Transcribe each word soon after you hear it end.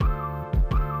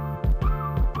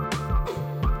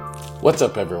What's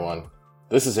up, everyone?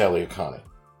 This is Elliot Connie,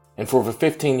 and for over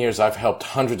 15 years I've helped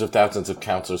hundreds of thousands of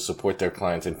counselors support their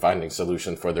clients in finding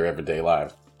solutions for their everyday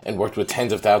lives, and worked with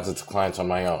tens of thousands of clients on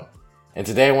my own. And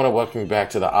today I want to welcome you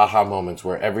back to the aha moments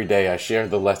where every day I share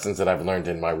the lessons that I've learned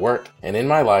in my work and in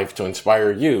my life to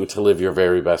inspire you to live your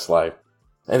very best life.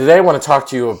 And today I want to talk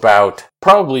to you about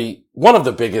probably one of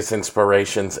the biggest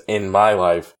inspirations in my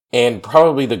life, and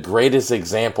probably the greatest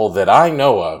example that I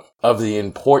know of the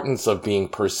importance of being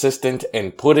persistent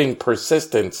and putting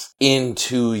persistence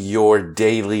into your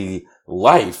daily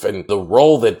life and the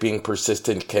role that being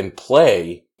persistent can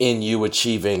play in you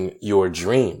achieving your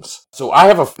dreams. So I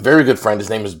have a very good friend. His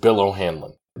name is Bill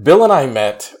O'Hanlon. Bill and I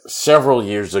met several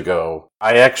years ago.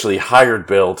 I actually hired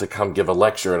Bill to come give a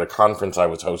lecture at a conference I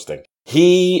was hosting.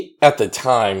 He, at the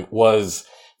time, was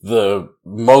the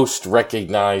most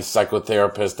recognized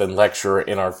psychotherapist and lecturer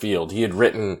in our field. He had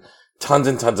written tons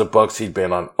and tons of books. He'd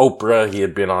been on Oprah. He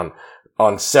had been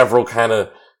on several kind of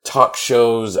talk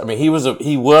shows. I mean, he was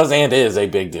and is a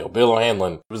big deal. Bill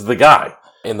O'Hanlon was the guy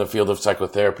in the field of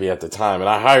psychotherapy at the time. And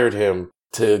I hired him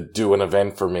to do an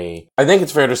event for me. I think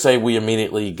it's fair to say we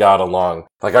immediately got along.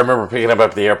 Like, I remember picking him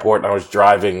up at the airport and I was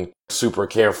driving super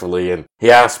carefully, and he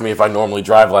asked me if I normally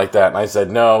drive like that, and I said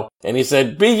no. And he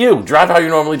said, be you, drive how you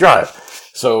normally drive.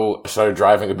 So I started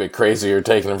driving a bit crazier,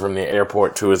 taking him from the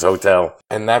airport to his hotel.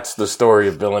 And that's the story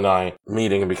of Bill and I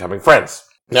meeting and becoming friends.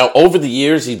 Now, over the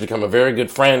years, he's become a very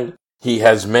good friend. He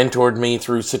has mentored me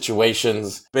through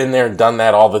situations, been there and done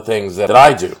that, all the things that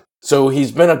I do. So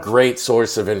he's been a great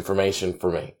source of information for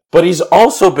me. But he's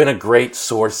also been a great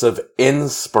source of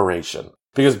inspiration,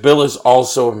 because Bill is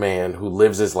also a man who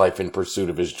lives his life in pursuit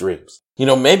of his dreams. You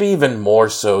know, maybe even more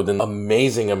so than the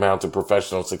amazing amount of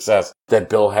professional success that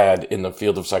Bill had in the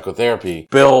field of psychotherapy.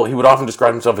 Bill, he would often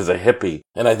describe himself as a hippie.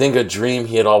 And I think a dream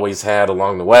he had always had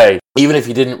along the way, even if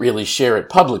he didn't really share it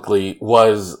publicly,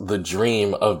 was the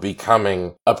dream of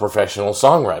becoming a professional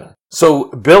songwriter. So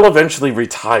Bill eventually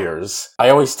retires. I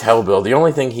always tell Bill the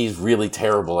only thing he's really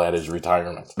terrible at is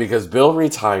retirement. Because Bill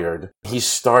retired, he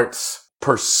starts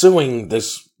pursuing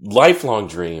this lifelong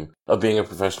dream of being a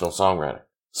professional songwriter.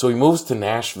 So he moves to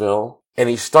Nashville and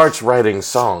he starts writing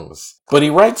songs. But he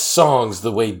writes songs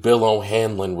the way Bill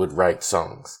O'Hanlon would write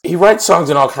songs. He writes songs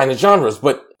in all kinds of genres,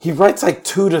 but he writes like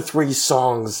 2 to 3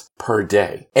 songs per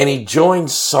day. And he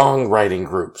joins songwriting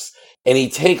groups. And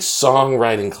he takes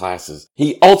songwriting classes.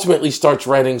 He ultimately starts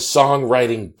writing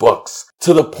songwriting books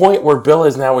to the point where Bill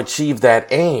has now achieved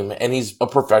that aim, and he's a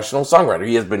professional songwriter.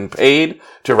 He has been paid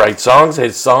to write songs.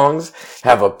 His songs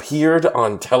have appeared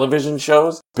on television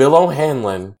shows. Bill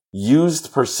O'Hanlon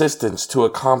used persistence to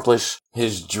accomplish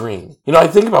his dream. You know, I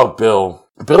think about Bill.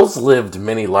 Bill's lived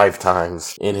many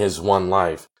lifetimes in his one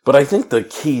life. But I think the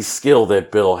key skill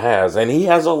that Bill has, and he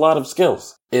has a lot of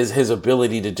skills, is his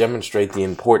ability to demonstrate the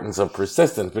importance of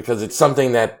persistence, because it's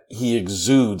something that he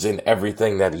exudes in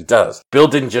everything that he does. Bill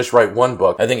didn't just write one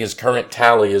book. I think his current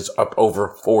tally is up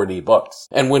over 40 books.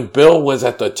 And when Bill was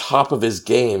at the top of his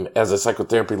game as a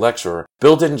psychotherapy lecturer,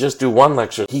 Bill didn't just do one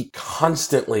lecture. He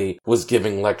constantly was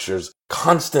giving lectures,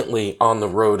 constantly on the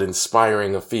road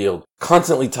inspiring a field,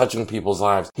 constantly touching people's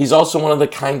lives. He's also one of the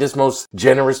kindest, most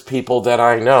generous people that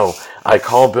I know. I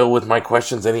call Bill with my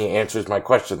questions and he answers my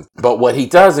questions. But what he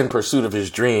does in pursuit of his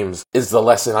dreams is the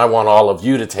lesson I want all of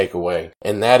you to take away.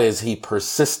 And that is he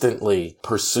persistently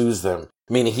pursues them.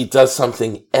 Meaning he does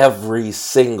something every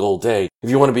single day. If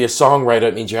you want to be a songwriter,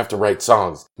 it means you have to write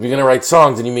songs. If you're going to write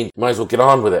songs, then you might as well get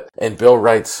on with it. And Bill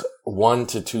writes 1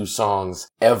 to 2 songs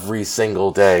every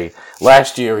single day.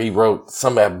 Last year, he wrote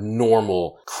some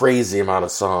abnormal, crazy amount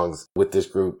of songs with this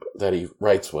group that he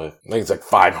writes with. I think it's like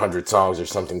 500 songs or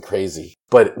something crazy.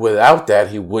 But without that,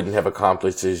 he wouldn't have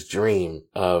accomplished his dream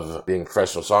of being a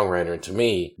professional songwriter. And to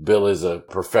me, Bill is a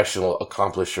professional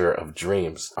accomplisher of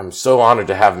dreams. I'm so honored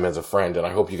to have him as a friend, and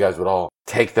I hope you guys would all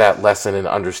take that lesson and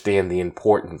understand the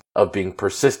importance of being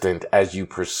persistent as you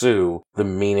pursue the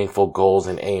meaningful goals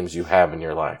and aims you have in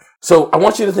your life. So I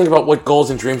want you to think about what goals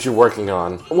and dreams you're working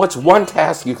on. What's one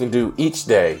task you can do each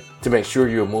day to make sure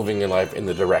you're moving your life in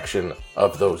the direction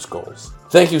of those goals?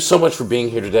 Thank you so much for being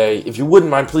here today. If you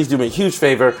wouldn't mind, please do me a huge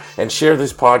favor and share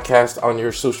this podcast on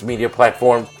your social media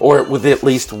platform, or with at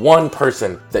least one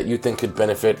person that you think could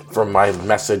benefit from my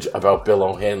message about Bill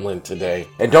O'Hanlon today.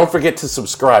 And don't forget to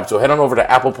subscribe. So head on over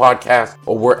to Apple Podcasts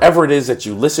or wherever it is that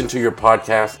you listen to your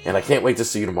podcast. And I can't wait to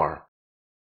see you tomorrow.